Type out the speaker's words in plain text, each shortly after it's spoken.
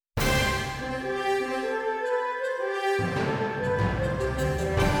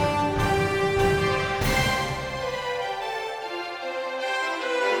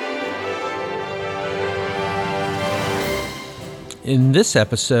In this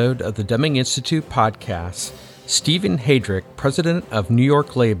episode of the Deming Institute podcast, Stephen Haedrich, president of New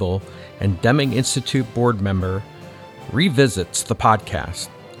York Label and Deming Institute board member, revisits the podcast.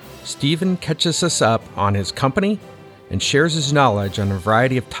 Stephen catches us up on his company and shares his knowledge on a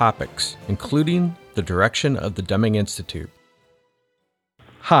variety of topics, including the direction of the Deming Institute.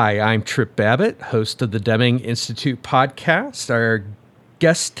 Hi, I'm Trip Babbitt, host of the Deming Institute podcast. Our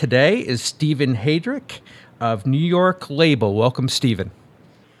guest today is Stephen Haedrich of New York Label. Welcome, Stephen.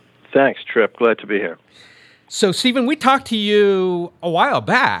 Thanks, Trip. Glad to be here. So, Stephen, we talked to you a while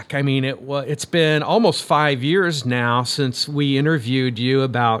back. I mean, it's been almost 5 years now since we interviewed you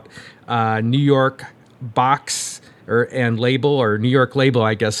about New York Box and Label, or New York Label,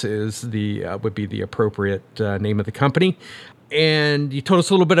 I guess would be the appropriate name of the company. And you told us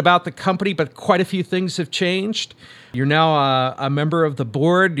a little bit about the company, but quite a few things have changed. You're now a member of the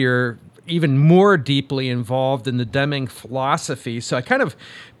board. You're even more deeply involved in the Deming philosophy. So I kind of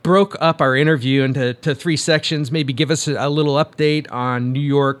broke up our interview into three sections. Maybe give us a little update on New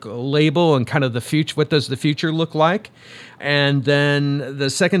York Label and kind of the future. What does the future look like? And then the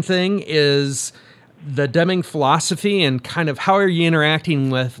second thing is the Deming philosophy and kind of how are you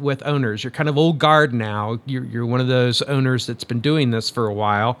interacting with owners? You're kind of old guard now. You're one of those owners that's been doing this for a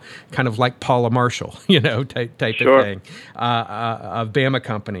while, kind of like Paula Marshall, type Sure. of thing, of Bama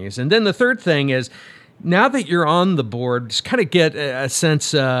companies. And then the third thing is, now that you're on the board, just kind of get a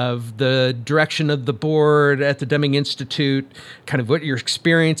sense of the direction of the board at the Deming Institute, kind of what your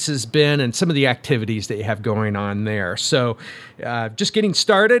experience has been and some of the activities that you have going on there. So just getting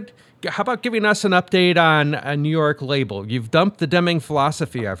started, how about giving us an update on a New York Label? You've dumped the Deming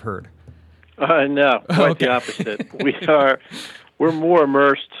philosophy, I've heard. No, quite the opposite. We're more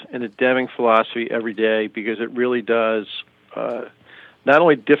immersed in the Deming philosophy every day because it really does not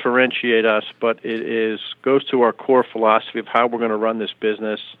only differentiate us, but it goes to our core philosophy of how we're going to run this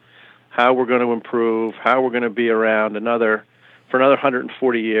business, how we're going to improve, how we're going to be around for another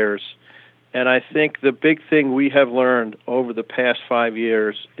 140 years. And I think the big thing we have learned over the past 5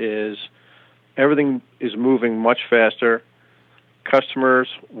 years is everything is moving much faster. Customers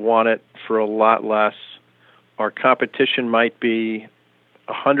want it for a lot less. Our competition might be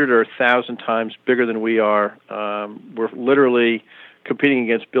 100 or 1,000 times bigger than we are. We're literally competing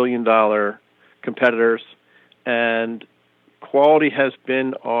against billion-dollar competitors. And quality has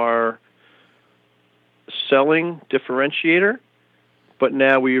been our selling differentiator. But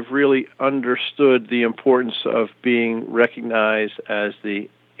now we've really understood the importance of being recognized as the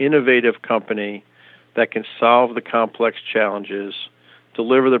innovative company that can solve the complex challenges,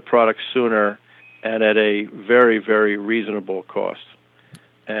 deliver the product sooner, and at a very, very reasonable cost.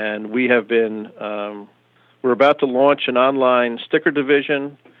 And we have been, we're about to launch an online sticker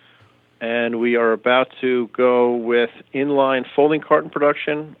division, and we are about to go with inline folding carton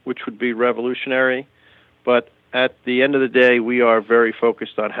production, which would be revolutionary. But at the end of the day, we are very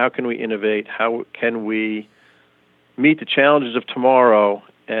focused on how can we innovate, how can we meet the challenges of tomorrow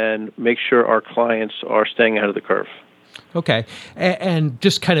and make sure our clients are staying ahead of the curve. Okay. And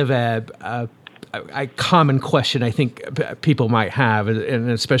just kind of a common question I think people might have, and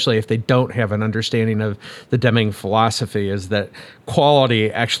especially if they don't have an understanding of the Deming philosophy, is that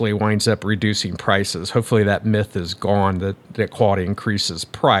quality actually winds up reducing prices. Hopefully that myth is gone, that quality increases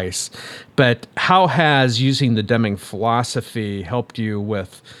price. But how has using the Deming philosophy helped you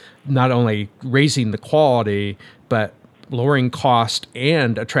with not only raising the quality, but lowering cost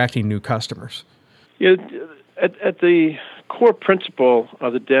and attracting new customers? Yeah, at the core principle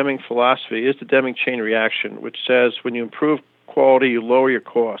of the Deming philosophy is the Deming chain reaction, which says when you improve quality, you lower your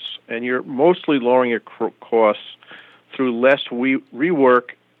costs. And you're mostly lowering your costs through less rework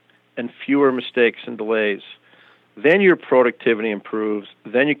and fewer mistakes and delays. Then your productivity improves,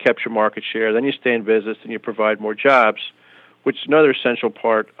 then you capture market share, then you stay in business, and you provide more jobs, which is another essential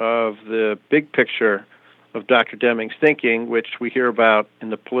part of the big picture of Dr. Deming's thinking, which we hear about in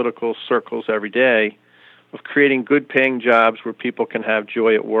the political circles every day, of creating good-paying jobs where people can have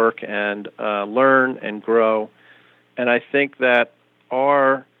joy at work and learn and grow. And I think that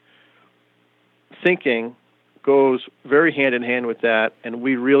our thinking goes very hand-in-hand with that, and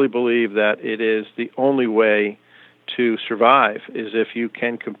we really believe that it is the only way to survive, is if you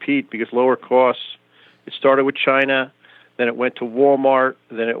can compete, because lower costs, it started with China, then it went to Walmart,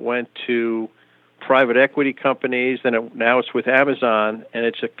 then it went to private equity companies, now it's with Amazon, and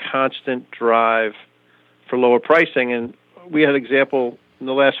it's a constant drive for lower pricing. And we had an example in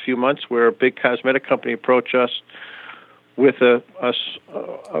the last few months where a big cosmetic company approached us with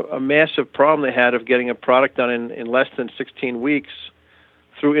a massive problem they had of getting a product done in less than 16 weeks.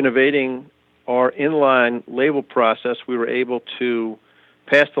 Through innovating our inline label process, we were able to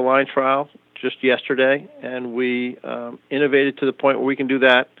pass the line trial just yesterday, and we innovated to the point where we can do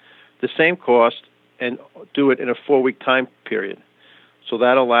that the same cost and do it in a 4-week time period. So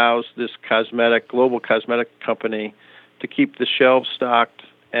that allows this global cosmetic company to keep the shelves stocked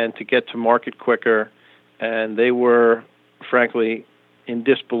and to get to market quicker. And they were, frankly, in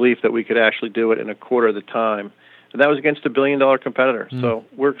disbelief that we could actually do it in a quarter of the time. And that was against a billion-dollar competitor. So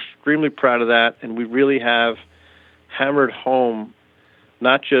we're extremely proud of that, and we really have hammered home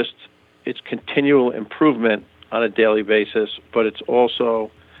not just its continual improvement on a daily basis, but it's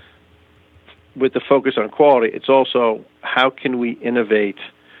also, with the focus on quality, it's also how can we innovate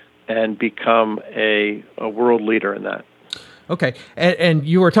and become a world leader in that. Okay. And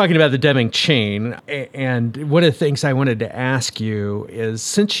you were talking about the Deming chain, and one of the things I wanted to ask you is,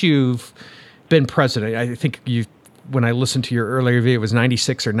 since you've been president, I think when I listened to your earlier video, it was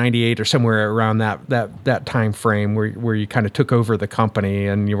 96 or 98 or somewhere around that time frame where you kind of took over the company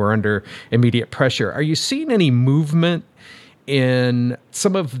and you were under immediate pressure. Are you seeing any movement in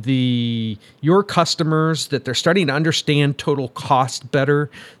some of your customers that they're starting to understand total cost better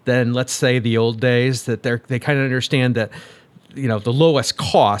than, let's say, the old days, that they kind of understand that, the lowest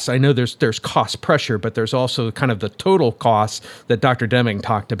cost? I know there's cost pressure, but there's also kind of the total cost that Dr. Deming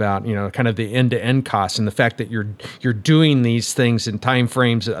talked about, kind of the end-to-end costs, and the fact that you're doing these things in time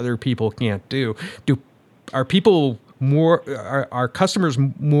frames that other people can't do. Are customers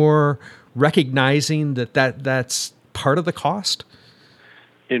more recognizing that's part of the cost?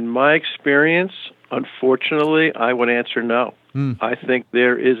 In my experience, unfortunately, I would answer no. I think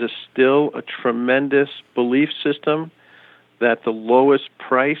there is still a tremendous belief system that the lowest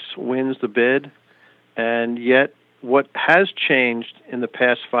price wins the bid, and yet what has changed in the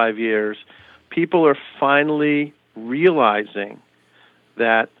past 5 years, people are finally realizing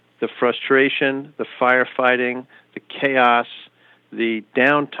that the frustration, the firefighting, the chaos, the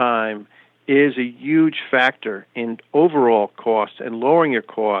downtime is a huge factor in overall costs and lowering your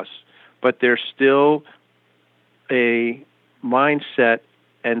costs, but there's still a mindset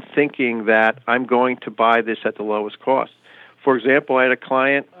and thinking that I'm going to buy this at the lowest cost. For example, I had a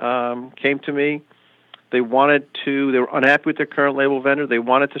client came to me. They were unhappy with their current label vendor. They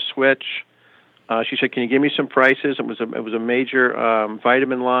wanted to switch. She said, "Can you give me some prices?" It was a major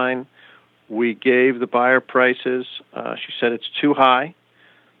vitamin line. We gave the buyer prices. She said, "It's too high."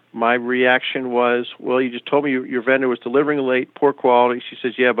 My reaction was, "Well, you just told me your vendor was delivering late, poor quality." She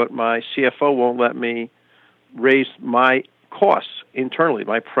says, "Yeah, but my CFO won't let me raise my costs internally,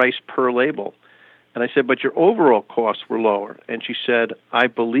 my price per label." And I said, "But your overall costs were lower." And she said, "I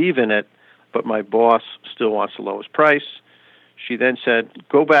believe in it, but my boss still wants the lowest price." She then said,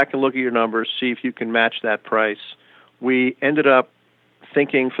 "Go back and look at your numbers, see if you can match that price." We ended up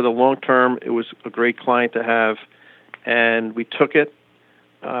thinking for the long term it was a great client to have, and we took it.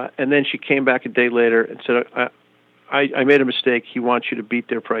 And then she came back a day later and said, I made a mistake. He wants you to beat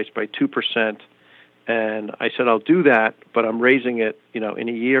their price by 2%. And I said, "I'll do that, but I'm raising it, in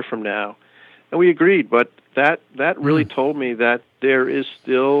a year from now." And we agreed, but that really told me that there is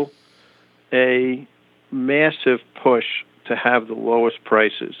still a massive push to have the lowest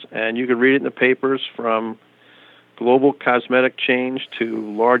prices. And you can read it in the papers, from global cosmetic chains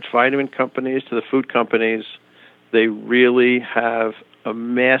to large vitamin companies to the food companies. They really have a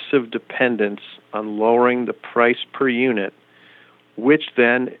massive dependence on lowering the price per unit, which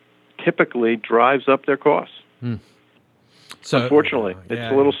then typically drives up their costs. So, unfortunately,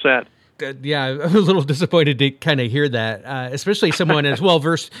 it's a little sad. Yeah, I'm a little disappointed to kind of hear that, especially someone as well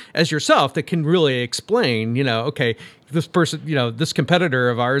versed as yourself that can really explain, okay, this person, this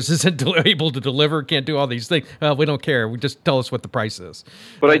competitor of ours isn't able to deliver, can't do all these things. Well, we don't care. We just tell us what the price is.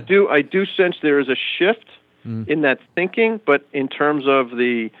 But I do sense there is a shift in that thinking, but in terms of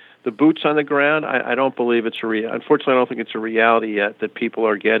the boots on the ground, I don't believe it's unfortunately, I don't think it's a reality yet that people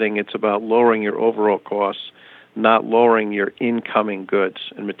are getting. It's about lowering your overall costs, not lowering your incoming goods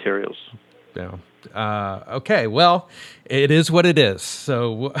and materials. Yeah. Okay. Well, it is what it is.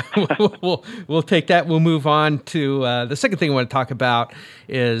 So we'll take that. We'll move on to the second thing I want to talk about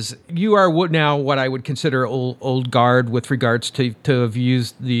is you are now what I would consider old guard with regards to have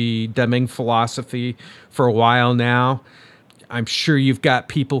used the Deming philosophy for a while now. I'm sure you've got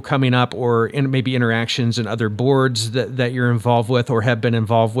people coming up or maybe interactions in other boards that you're involved with or have been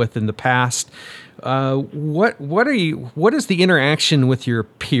involved with in the past. What is the interaction with your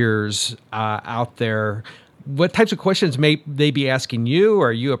peers out there what types of questions may they be asking you?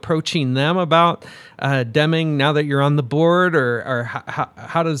 Are you approaching them about Deming now that you're on the board, or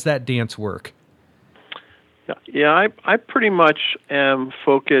how does that dance work? Yeah, I pretty much am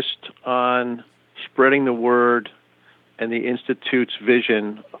focused on spreading the word and the Institute's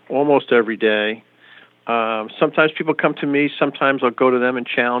vision almost every day. Sometimes people come to me. Sometimes I'll go to them and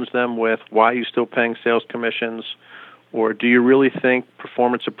challenge them with, why are you still paying sales commissions? Or do you really think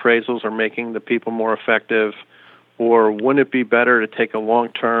performance appraisals are making the people more effective? Or wouldn't it be better to take a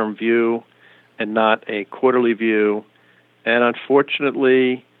long-term view and not a quarterly view? And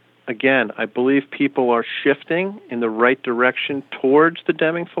unfortunately, again, I believe people are shifting in the right direction towards the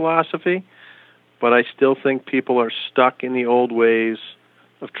Deming philosophy, but I still think people are stuck in the old ways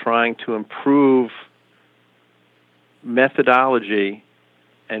of trying to improve methodology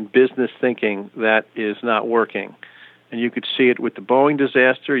and business thinking that is not working. And you could see it with the Boeing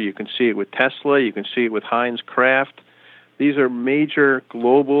disaster. You can see it with Tesla. You can see it with Heinz Kraft. These are major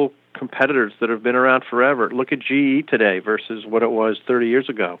global competitors that have been around forever. Look at GE today versus what it was 30 years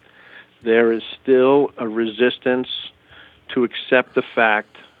ago. There is still a resistance to accept the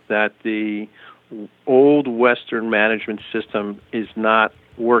fact that the old Western management system is not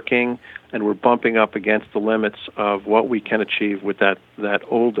working, and we're bumping up against the limits of what we can achieve with that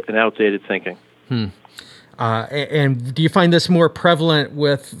old and outdated thinking. And do you find this more prevalent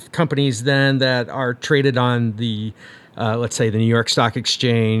with companies then that are traded on the, let's say, the New York Stock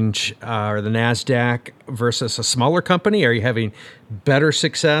Exchange or the NASDAQ versus a smaller company? Are you having better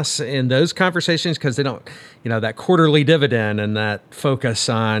success in those conversations because they don't, that quarterly dividend and that focus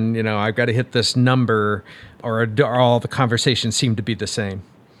on, I've got to hit this number, or all the conversations seem to be the same?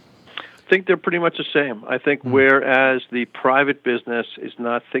 I think they're pretty much the same. I think whereas the private business is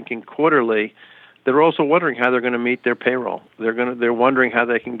not thinking quarterly, they're also wondering how they're going to meet their payroll. They're wondering how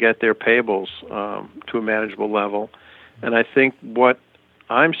they can get their payables to a manageable level. And I think what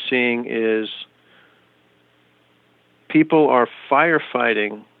I'm seeing is people are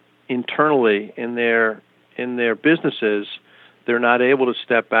firefighting internally in their businesses. They're not able to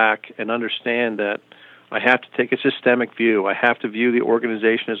step back and understand that I have to take a systemic view. I have to view the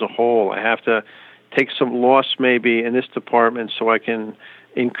organization as a whole. I have to take some loss maybe in this department so I can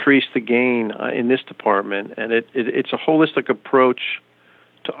increase the gain in this department. And it's a holistic approach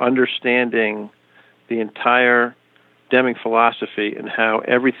to understanding the entire Deming philosophy and how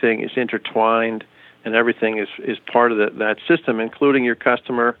everything is intertwined and everything is part of that system, including your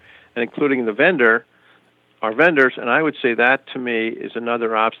customer and including the vendor, our vendors. And I would say that, to me, is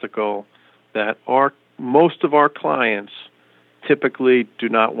another obstacle that most of our clients typically do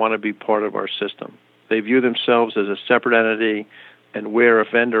not want to be part of our system. They view themselves as a separate entity, and we're a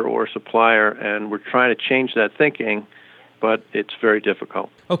vendor or a supplier, and we're trying to change that thinking, but it's very difficult.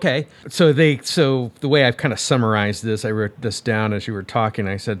 Okay. So the way I've kind of summarized this, I wrote this down as you were talking.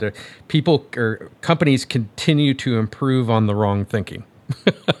 I said that people or companies continue to improve on the wrong thinking.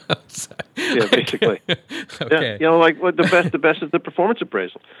 Yeah, basically. Okay. Yeah, the best is the performance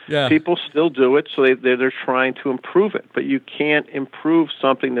appraisal. Yeah. People still do it, so they're trying to improve it, but you can't improve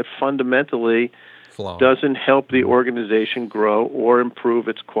something that fundamentally doesn't help the organization grow or improve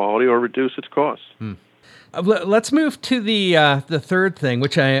its quality or reduce its costs. Let's move to the third thing,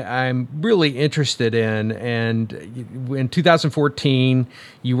 which I'm really interested in. And in 2014,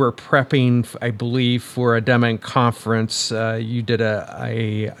 you were prepping, I believe, for a Deming conference. You did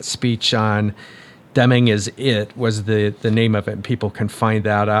a speech on Deming is It was the name of it, and people can find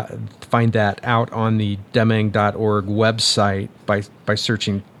that out on the Deming.org website by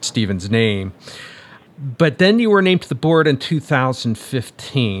searching Stephen's name. But then you were named to the board in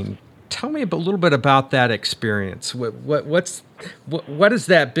 2015. Tell me a little bit about that experience. What has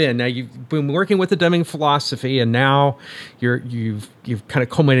that been? Now you've been working with the Deming philosophy, and now you've kind of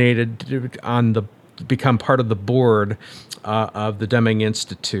culminated on become part of the board of the Deming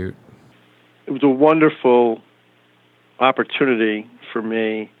Institute. It was a wonderful opportunity for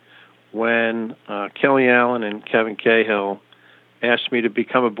me when Kelly Allen and Kevin Cahill asked me to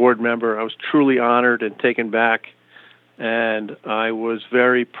become a board member. I was truly honored and taken back, and I was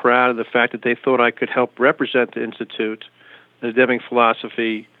very proud of the fact that they thought I could help represent the Institute, the Deming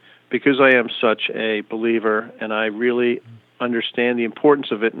philosophy, because I am such a believer, and I really understand the importance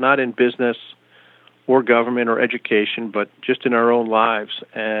of it, not in business or government or education, but just in our own lives.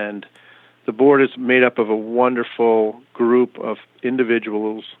 And the board is made up of a wonderful group of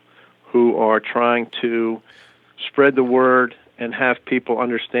individuals who are trying to spread the word and have people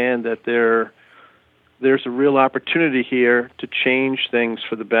understand that there's a real opportunity here to change things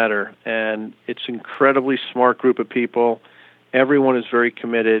for the better. And it's an incredibly smart group of people. Everyone is very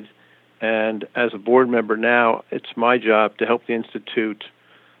committed, And as a board member now, it's my job to help the Institute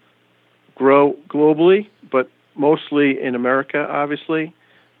grow globally, but mostly in America, obviously.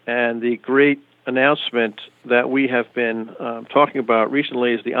 And the great announcement that we have been talking about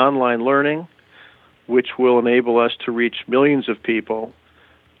recently is the online learning, which will enable us to reach millions of people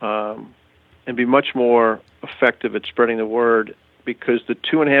and be much more effective at spreading the word, because the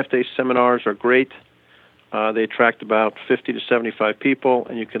 2.5-day seminars are great. They attract about 50 to 75 people,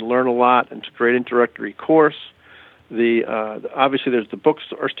 and you can learn a lot. And it's a great introductory course. Obviously, the books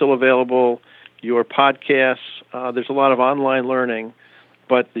are still available, your podcasts. There's a lot of online learning,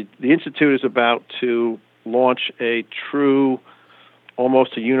 but the Institute is about to launch a true,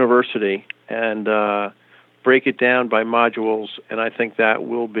 almost a university, and break it down by modules, and I think that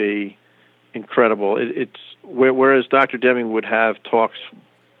will be incredible. Whereas Dr. Deming would have talks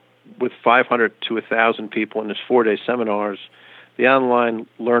with 500 to 1,000 people in his 4-day seminars, the online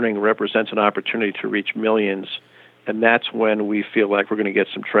learning represents an opportunity to reach millions, and that's when we feel like we're going to get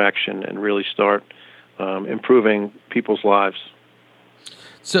some traction and really start improving people's lives.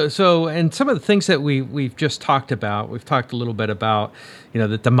 So, and some of the things that we've just talked about, we've talked a little bit about,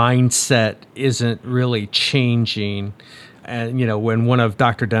 that the mindset isn't really changing. And, when one of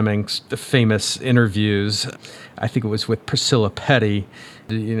Dr. Deming's famous interviews, I think it was with Priscilla Petty,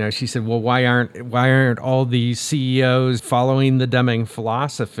 she said, well, why aren't all these CEOs following the Deming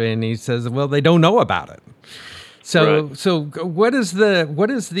philosophy? And he says, well, they don't know about it. So, right. So what is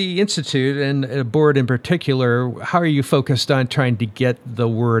the Institute and a board in particular? How are you focused on trying to get the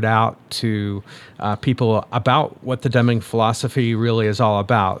word out to people about what the Deming philosophy really is all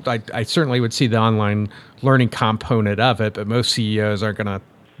about? I certainly would see the online learning component of it, but most CEOs aren't going to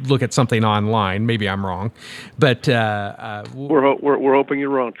look at something online. Maybe I'm wrong, but we're hoping you're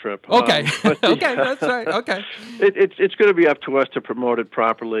wrong, Trip. Okay, okay, that's right. Okay, it's going to be up to us to promote it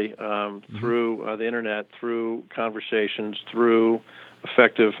properly through the internet, through conversations, through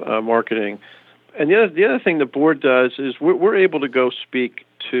effective marketing. And the other thing the board does is we're able to go speak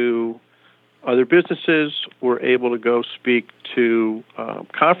to other businesses. We're able to go speak to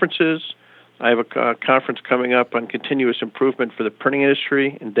conferences. I have a conference coming up on continuous improvement for the printing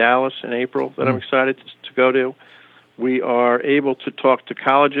industry in Dallas in April that I'm excited to go to. We are able to talk to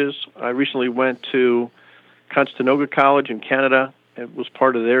colleges. I recently went to Conestoga College in Canada. It was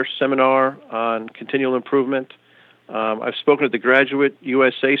part of their seminar on continual improvement. I've spoken at the Graduate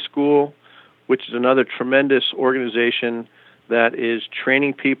USA School, which is another tremendous organization that is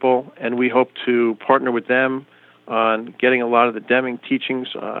training people, and we hope to partner with them on getting a lot of the Deming teachings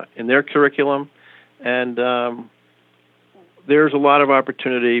in their curriculum. And there's a lot of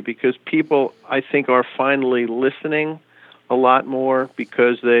opportunity because people, I think, are finally listening a lot more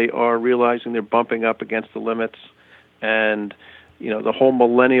because they are realizing they're bumping up against the limits. And, the whole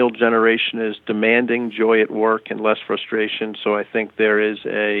millennial generation is demanding joy at work and less frustration. So I think there is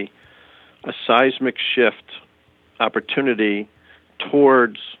a seismic shift opportunity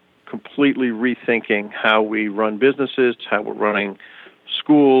towards completely rethinking how we run businesses, how we're running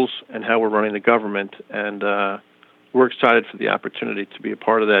schools, and how we're running the government. And we're excited for the opportunity to be a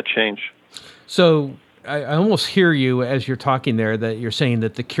part of that change. So I almost hear you as you're talking there that you're saying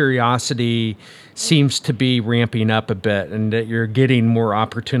that the curiosity seems to be ramping up a bit and that you're getting more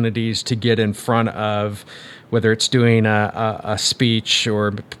opportunities to get in front of, whether it's doing a speech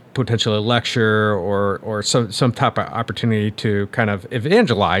or potentially a lecture or some type of opportunity to kind of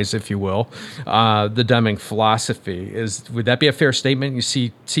evangelize, if you will, the Deming philosophy. Would that be a fair statement?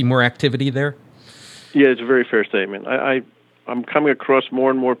 You see more activity there? Yeah, it's a very fair statement. I'm coming across more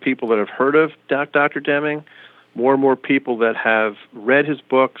and more people that have heard of Dr. Deming, more and more people that have read his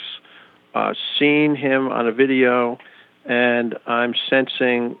books, seen him on a video, and I'm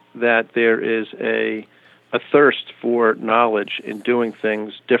sensing that there is a thirst for knowledge in doing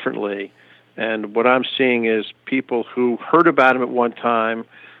things differently. And what I'm seeing is people who heard about him at one time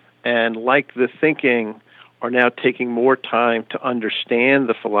and like the thinking are now taking more time to understand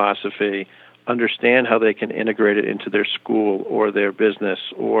the philosophy, understand how they can integrate it into their school or their business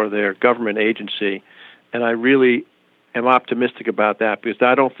or their government agency. And I really am optimistic about that because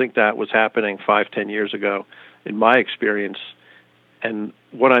I don't think that was happening 5-10 years ago in my experience. And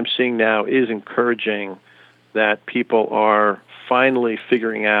what I'm seeing now is encouraging that people are finally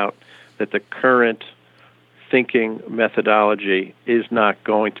figuring out that the current thinking methodology is not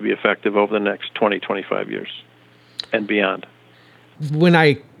going to be effective over the next 20, 25 years and beyond. When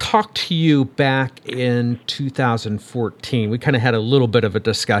I talked to you back in 2014, we kind of had a little bit of a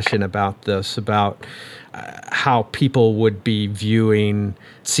discussion about this, about how people would be viewing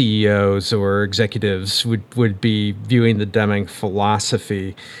CEOs or executives would be viewing the Deming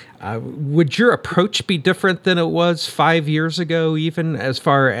philosophy. Would your approach be different than it was 5 years ago, even as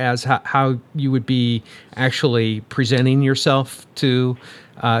far as how you would be actually presenting yourself to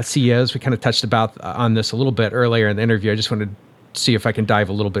CEOs? We kind of touched on this a little bit earlier in the interview. I just wanted to see if I can dive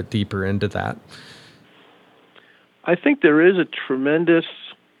a little bit deeper into that. I think there is a tremendous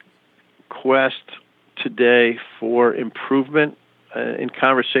quest today for improvement. In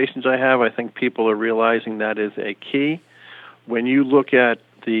conversations I have, I think people are realizing that is a key. When you look at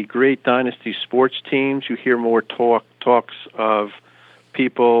the great dynasty sports teams, you hear more talks of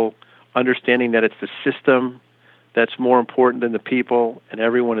people understanding that it's the system that's more important than the people, and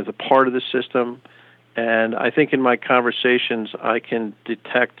everyone is a part of the system. And I think in my conversations, I can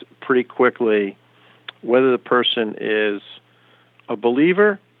detect pretty quickly whether the person is a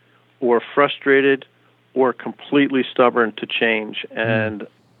believer or frustrated or completely stubborn to change. And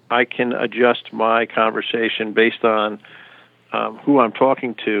I can adjust my conversation based on who I'm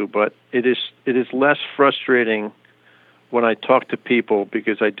talking to, but it is less frustrating when I talk to people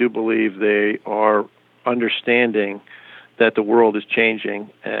because I do believe they are understanding that the world is changing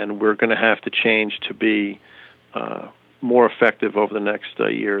and we're going to have to change to be more effective over the next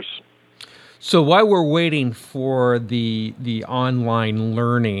years. So while we're waiting for the online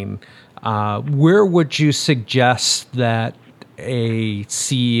learning, where would you suggest that a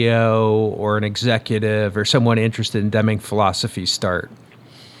CEO or an executive or someone interested in Deming philosophy start?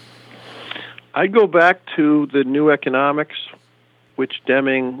 I'd go back to the New Economics, which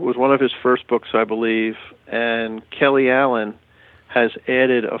Deming was one of his first books, I believe, and Kelly Allen has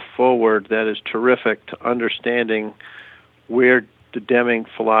added a foreword that is terrific to understanding where the Deming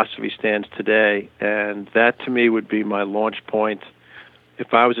philosophy stands today, and that to me would be my launch point.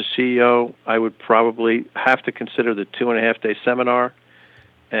 If I was a CEO, I would probably have to consider the 2.5-day seminar,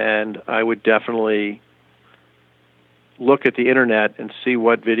 and I would definitely look at the internet and see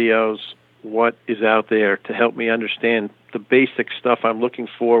what videos, what is out there to help me understand the basic stuff I'm looking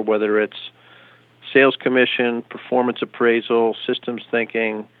for, whether it's sales commission, performance appraisal, systems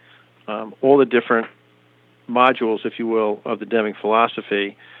thinking, all the different modules, if you will, of the Deming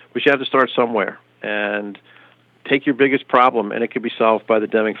philosophy. But you have to start somewhere. And take your biggest problem, and it can be solved by the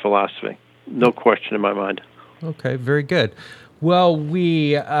Deming philosophy. No question in my mind. Okay, very good. Well,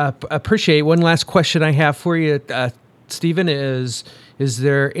 we appreciate. One last question I have for you, Stephen, is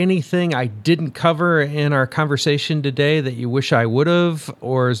there anything I didn't cover in our conversation today that you wish I would have,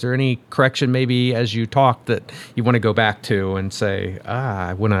 or is there any correction maybe as you talk that you want to go back to and say,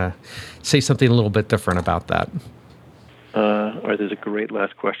 I want to say something a little bit different about that? Or there's a great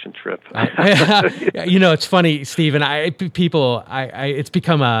last question, Trip. It's funny, Stephen. It's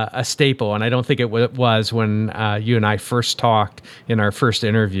become a staple, and I don't think it was when you and I first talked in our first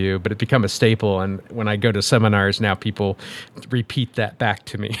interview, but it's become a staple. And when I go to seminars now, people repeat that back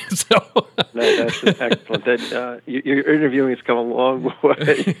to me. So that's excellent. Your interviewing has come a long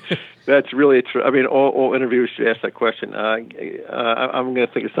way. That's really true. I mean, all interviewers should ask that question. I'm going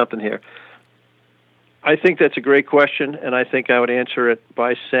to think of something here. I think that's a great question, and I think I would answer it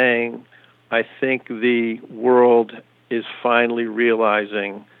by saying I think the world is finally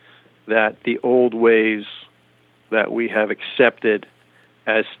realizing that the old ways that we have accepted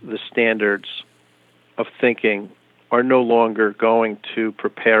as the standards of thinking are no longer going to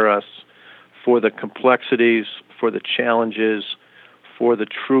prepare us for the complexities, for the challenges, for the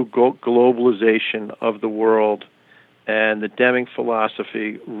true globalization of the world. And the Deming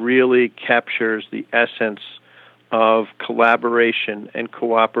philosophy really captures the essence of collaboration and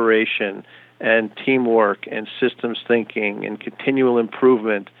cooperation and teamwork and systems thinking and continual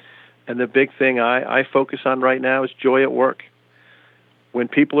improvement. And the big thing I focus on right now is joy at work. When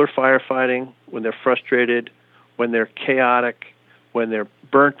people are firefighting, when they're frustrated, when they're chaotic, when they're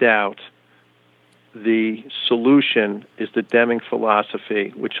burnt out, the solution is the Deming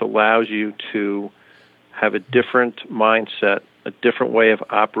philosophy, which allows you to have a different mindset, a different way of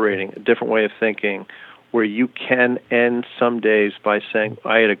operating, a different way of thinking, where you can end some days by saying,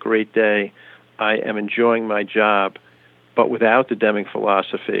 I had a great day, I am enjoying my job. But without the Deming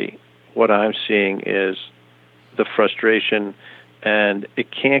philosophy, what I'm seeing is the frustration, and it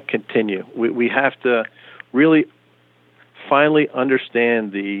can't continue. We have to really finally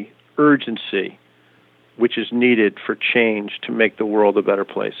understand the urgency which is needed for change to make the world a better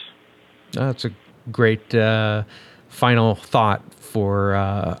place. That's a great final thought for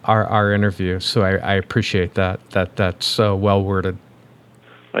our interview. So I appreciate that. That's well worded.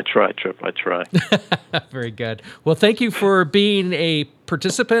 I try, Trip. I try. Very good. Well, thank you for being a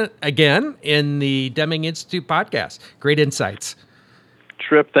participant again in the Deming Institute podcast. Great insights.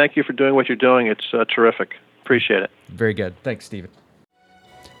 Trip, thank you for doing what you're doing. It's terrific. Appreciate it. Very good. Thanks, Stephen.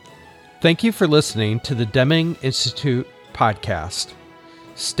 Thank you for listening to the Deming Institute podcast.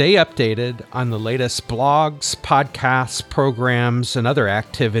 Stay updated on the latest blogs, podcasts, programs, and other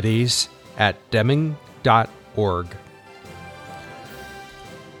activities at deming.org.